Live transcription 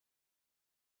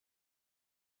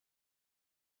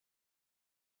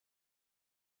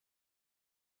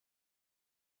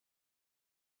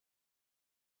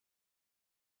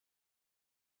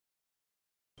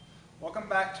Welcome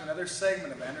back to another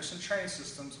segment of Anderson Training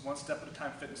Systems One Step at a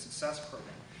Time Fitness Success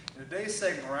Program. In today's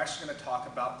segment, we're actually going to talk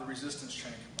about the resistance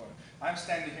training component. I'm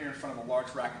standing here in front of a large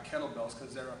rack of kettlebells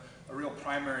because they're a real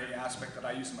primary aspect that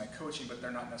I use in my coaching, but they're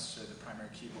not necessarily the primary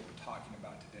key of what we're talking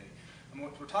about today. And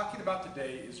what we're talking about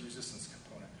today is resistance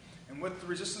component. And with the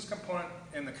resistance component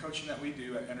in the coaching that we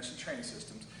do at Anderson Training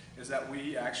Systems is that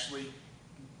we actually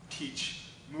teach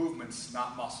movements,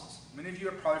 not muscles. Many of you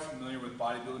are probably familiar with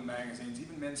bodybuilding magazines.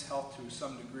 Even Men's Health, to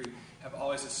some degree, have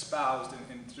always espoused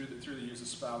and through the years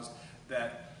espoused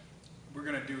that we're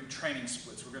going to do training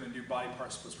splits, we're going to do body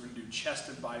part splits, we're going to do chest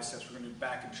and biceps, we're going to do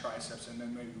back and triceps, and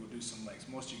then maybe we'll do some legs.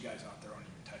 Most of you guys out there aren't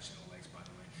even touching the legs, by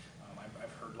the way.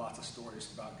 I've heard lots of stories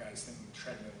about guys thinking the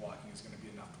treadmill walking is going to be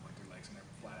enough to work their legs, and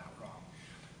they're flat out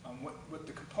wrong. With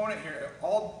the component here,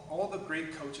 all the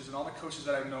great coaches and all the coaches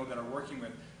that I know that are working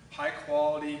with high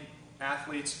quality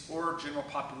athletes or general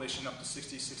population up to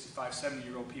 60, 65,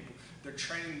 70-year-old people, they're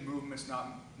training movements,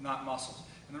 not muscles.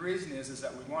 And the reason is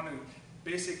that we want to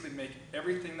basically make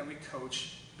everything that we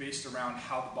coach based around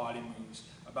how the body moves,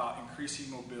 about increasing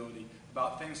mobility,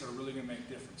 about things that are really going to make a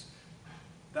difference.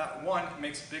 That one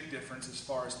makes a big difference as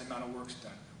far as the amount of work's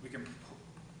done. We can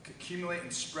accumulate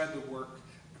and spread the work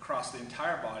across the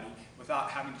entire body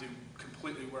without having to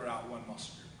completely wear out one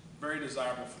muscle group. Very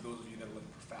desirable for those of you that are looking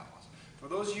for fat loss. For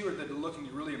those of you that are looking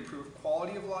to really improve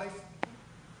quality of life,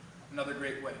 another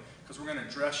great way, because we're going to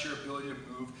address your ability to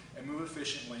move and move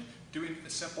efficiently. Doing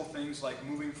simple things like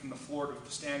moving from the floor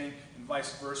to standing and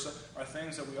vice versa are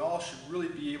things that we all should really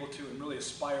be able to and really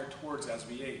aspire towards as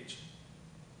we age.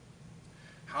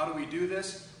 How do we do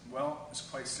this? Well, it's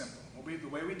quite simple. The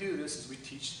way we do this is we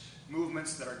teach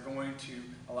movements that are going to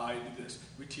allow you to do this.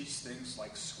 We teach things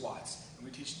like squats, and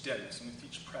we teach deadlifts, and we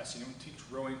teach pressing, and we teach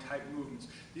rowing type movements.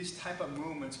 These type of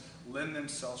movements lend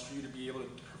themselves for you to be able to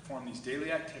perform these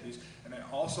daily activities, and then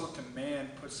also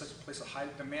place a high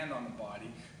demand on the body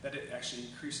that it actually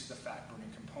increases the fat burning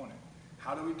component.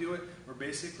 How do we do it? We're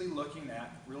basically looking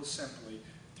at, real simply,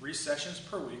 3 sessions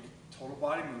per week, total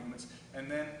body movements, and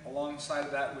then alongside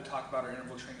of that we talk about our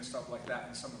interval training and stuff like that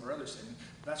in some of our other segments.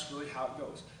 That's really how it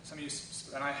goes. Some of you,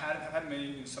 and I have had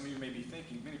many, and some of you may be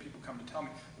thinking, many people come to tell me,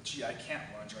 well, gee, I can't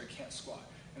lunge or I can't squat.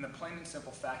 And the plain and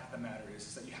simple fact of the matter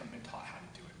is that you haven't been taught how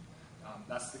to do it.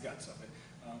 That's the guts of it.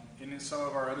 And in some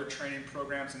of our other training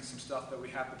programs and some stuff that we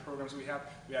have, the programs we have,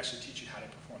 we actually teach you how to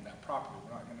perform that properly.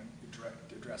 We're not going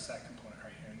to address that component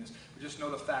right here in this. But just know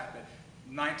the fact that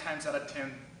 9 times out of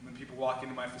 10, when people walk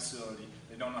into my facility,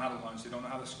 they don't know how to lunge, they don't know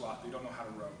how to squat, they don't know how to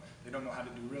row, they don't know how to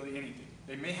do really anything.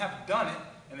 They may have done it,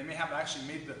 and they may have actually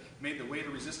made the weight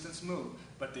of resistance move,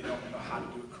 but they don't know how to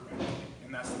do it correctly,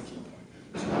 and that's the key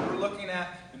point. So what we're looking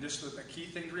at, and just the key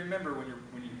thing to remember when you're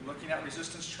looking at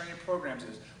resistance training programs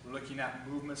is, we're looking at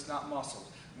movements, not muscles.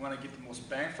 We want to get the most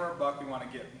bang for our buck. We want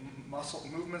to get muscle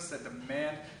movements that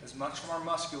demand as much from our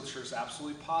musculature as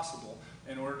absolutely possible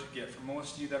in order to get, for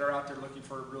most of you that are out there looking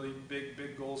for really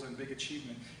big goals and big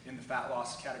achievement in the fat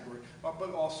loss category, but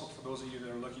also for those of you that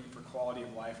are looking for quality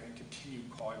of life and continued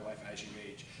quality of life as you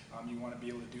age. You want to be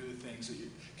able to do the things that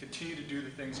you continue to do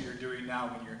the things that you're doing now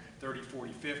when you're 30,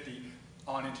 40, 50,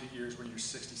 on into years when you're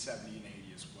 60, 70, and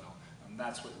 80 as well.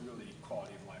 That's what really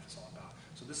quality of life is all about.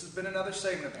 So this has been another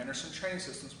segment of Anderson Training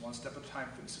Systems One Step at a Time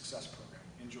Fitness Success Program.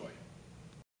 Enjoy.